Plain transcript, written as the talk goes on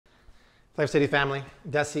Flav City family,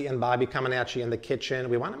 Dessi and Bobby coming at you in the kitchen.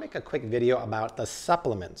 We want to make a quick video about the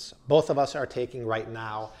supplements both of us are taking right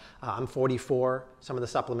now. I'm 44. Some of the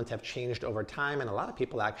supplements have changed over time, and a lot of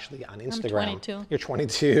people actually on Instagram. I'm 22. You're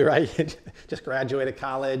 22, right? You just graduated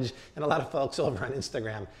college, and a lot of folks over on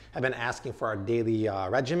Instagram have been asking for our daily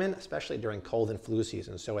regimen, especially during cold and flu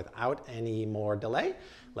season. So without any more delay,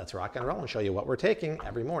 let's rock and roll and show you what we're taking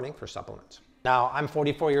every morning for supplements. Now, I'm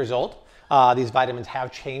 44 years old. These vitamins have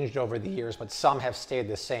changed over the years, but some have stayed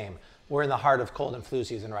the same. We're in the heart of cold and flu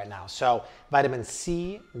season right now. So vitamin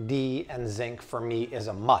C, D, and zinc for me is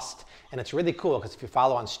a must. And it's really cool because if you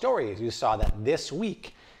follow on stories, you saw that this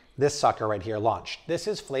week, this sucker right here launched. This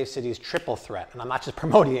is Flav City's triple threat. And I'm not just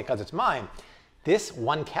promoting it because it's mine. This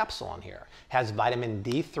one capsule in here has vitamin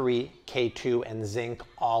D3, K2, and zinc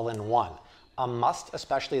all in one. A must,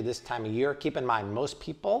 especially this time of year. Keep in mind, most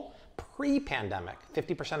people pre-pandemic,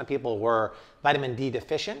 50% of people were vitamin D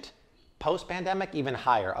deficient. Post-pandemic, even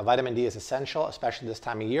higher. A vitamin D is essential, especially this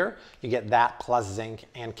time of year. You get that plus zinc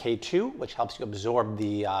and K2, which helps you absorb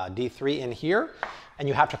the D3 in here. And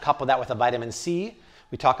you have to couple that with a vitamin C.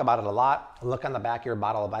 We talk about it a lot. Look on the back of your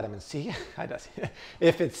bottle of vitamin C.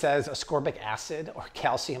 If it says ascorbic acid or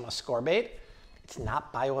calcium ascorbate, it's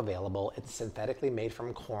not bioavailable. It's synthetically made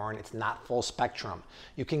from corn. It's not full spectrum.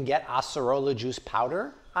 You can get acerola juice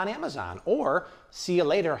powder on Amazon, or See You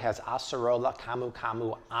Later has acerola, camu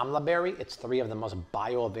camu, amla berry. It's 3 of the most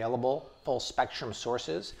bioavailable full spectrum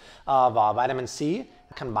sources of vitamin C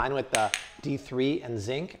combined with the D3 and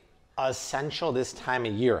zinc. Essential this time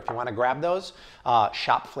of year. If you want to grab those,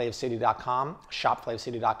 shopflavcity.com.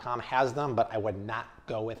 Shopflavcity.com has them, but I would not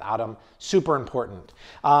go without them. Super important.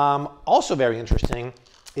 Also very interesting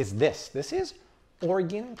is this. This is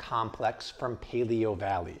organ complex from Paleo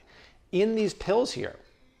Valley. In these pills here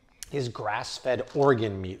is grass-fed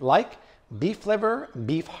organ meat like beef liver,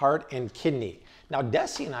 beef heart, and kidney. Now,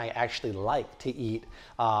 Dessi and I actually like to eat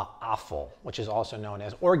offal, which is also known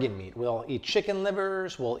as organ meat. We'll eat chicken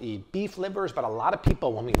livers, we'll eat beef livers, but a lot of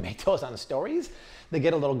people, when we make those on stories, they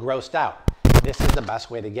get a little grossed out. This is the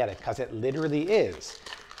best way to get it because it literally is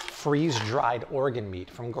freeze-dried organ meat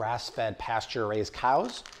from grass-fed pasture-raised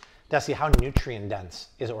cows. Dessi, how nutrient-dense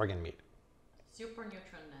is organ meat? Super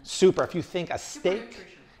nutrient-dense. Super. If you think a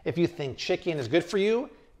steak, if you think chicken is good for you,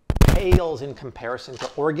 pales in comparison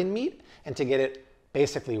to organ meat. And to get it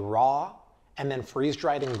basically raw and then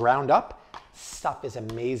freeze-dried and ground up, stuff is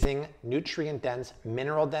amazing, nutrient-dense,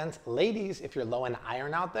 mineral-dense. Ladies, if you're low in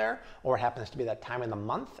iron out there, or it happens to be that time in the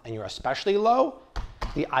month and you're especially low,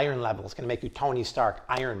 the iron level is going to make you Tony Stark,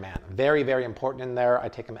 Iron Man. Very, very important in there. I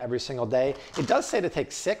take them every single day. It does say to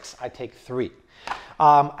take 6. I take 3.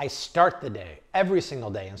 I start the day every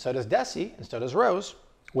single day, and so does Dessi, and so does Rose,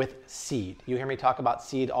 with seed. You hear me talk about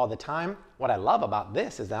seed all the time. What I love about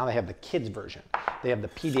this is now they have the kids version. They have the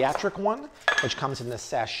pediatric one, which comes in this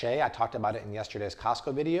sachet. I talked about it in yesterday's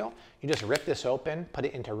Costco video. You just rip this open, put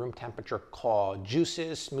it into room temperature, called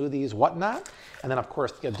juices, smoothies, whatnot. And then of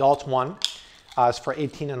course the adult one is for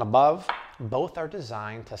 18 and above. Both are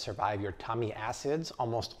designed to survive your tummy acids.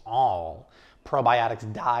 Almost all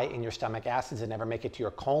probiotics die in your stomach acids and never make it to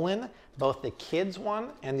your colon. Both the kids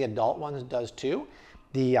one and the adult one does too.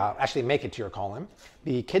 Actually make it to your colon.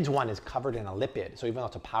 The kids one is covered in a lipid, so even though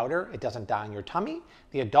it's a powder, it doesn't die in your tummy.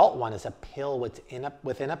 The adult one is a pill within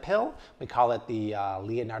a pill. We call it the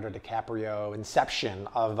Leonardo DiCaprio inception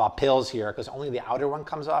of pills here, because only the outer one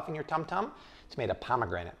comes off in your tum-tum. It's made of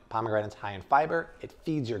pomegranate. Pomegranate's high in fiber. It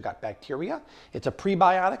feeds your gut bacteria. It's a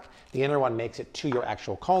prebiotic. The inner one makes it to your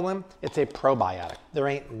actual colon. It's a probiotic. There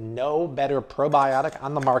ain't no better probiotic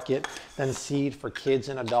on the market than seed for kids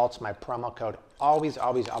and adults. My promo code always,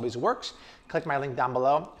 always, always works. Click my link down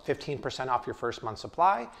below, 15% off your first month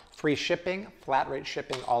supply, free shipping, flat rate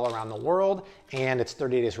shipping all around the world, and it's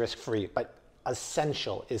 30 days risk-free. But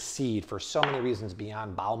essential is seed for so many reasons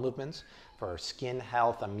beyond bowel movements, for skin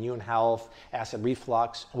health, immune health, acid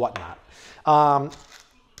reflux, whatnot.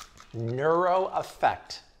 Neuro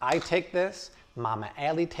effect. I take this. Mama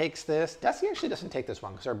Allie takes this. Dessi actually doesn't take this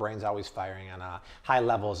one because her brain's always firing on high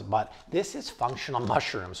levels, but this is functional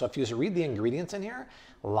mushrooms. So if you read the ingredients in here,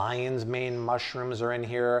 lion's mane mushrooms are in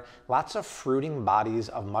here, lots of fruiting bodies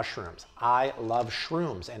of mushrooms. I love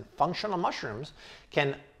shrooms, and functional mushrooms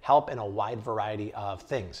can help in a wide variety of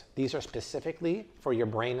things. These are specifically for your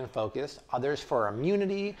brain and focus, others for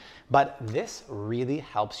immunity, but this really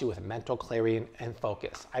helps you with mental clarity and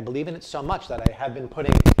focus. I believe in it so much that I have been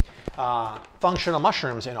putting functional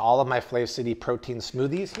mushrooms in all of my Flav City protein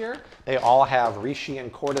smoothies here. They all have reishi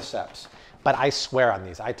and cordyceps, but I swear on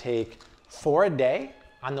these. I take 4 a day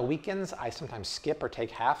On the weekends, I sometimes skip or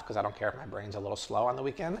take half because I don't care if my brain's a little slow on the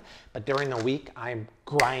weekend. But during the week, I'm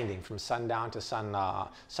grinding from sundown to sun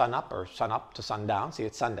up or sun up to sundown. See,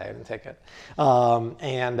 it's Sunday, I didn't take it.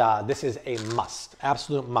 This is a must,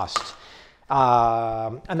 absolute must.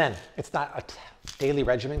 And then it's not a daily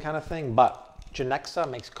regimen kind of thing, but Genexa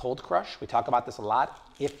makes cold crush. We talk about this a lot.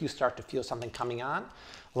 If you start to feel something coming on,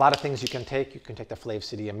 a lot of things you can take. You can take the Flav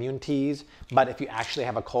City Immune Teas, but if you actually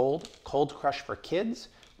have a cold crush for kids,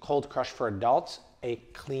 cold crush for adults, a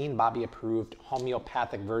clean, Bobby-approved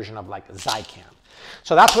homeopathic version of like Zicam.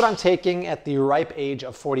 So that's what I'm taking at the ripe age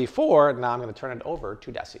of 44. Now I'm going to turn it over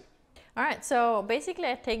to Dessi. All right, so basically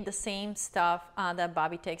I take the same stuff that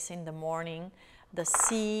Bobby takes in the morning, the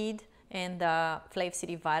seed and the Flav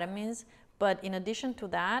City vitamins. But in addition to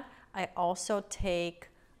that, I also take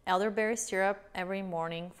elderberry syrup every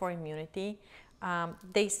morning for immunity.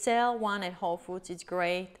 They sell one at Whole Foods, it's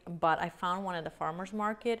great, but I found one at the farmer's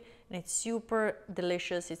market and it's super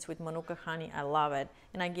delicious. It's with Manuka honey, I love it.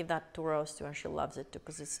 And I give that to Rose too and she loves it too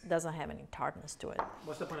because it doesn't have any tartness to it.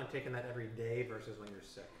 What's the point of taking that every day versus when you're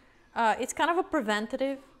sick? It's kind of a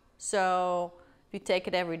preventative, so if you take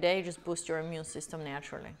it every day, you just boost your immune system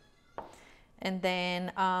naturally. And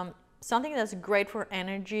then something that's great for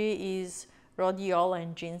energy is rhodiola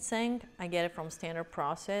and ginseng. I get it from Standard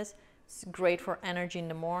Process. It's great for energy in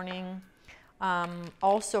the morning.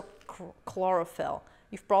 Also chlorophyll.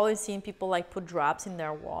 You've probably seen people like put drops in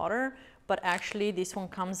their water, but actually this one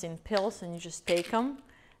comes in pills and you just take them.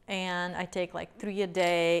 And I take like 3 a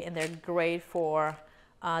day and they're great for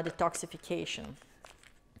detoxification.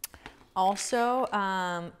 Also,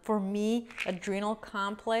 for me, adrenal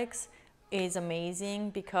complex is amazing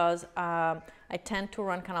because I tend to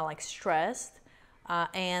run kind of like stressed,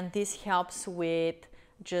 and this helps with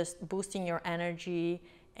just boosting your energy,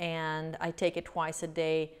 and I take it twice a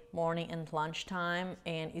day, morning and lunchtime,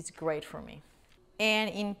 and it's great for me. And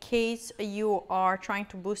in case you are trying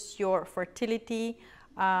to boost your fertility,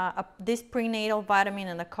 this prenatal vitamin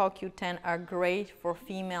and the CoQ10 are great for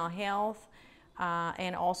female health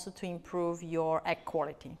and also to improve your egg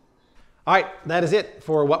quality. All right, that is it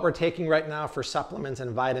for what we're taking right now for supplements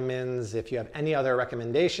and vitamins. If you have any other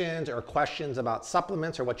recommendations or questions about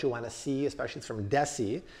supplements or what you want to see, especially from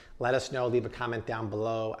Dessi, let us know. Leave a comment down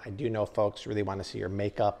below. I do know folks really want to see your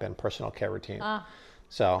makeup and personal care routine.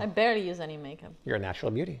 So I barely use any makeup. You're a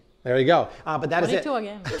natural beauty. There you go. But that is it.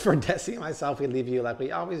 Again. For Dessi and myself, we leave you like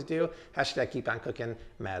we always do. # keep on cooking.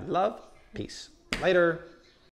 Mad love. Peace. Later.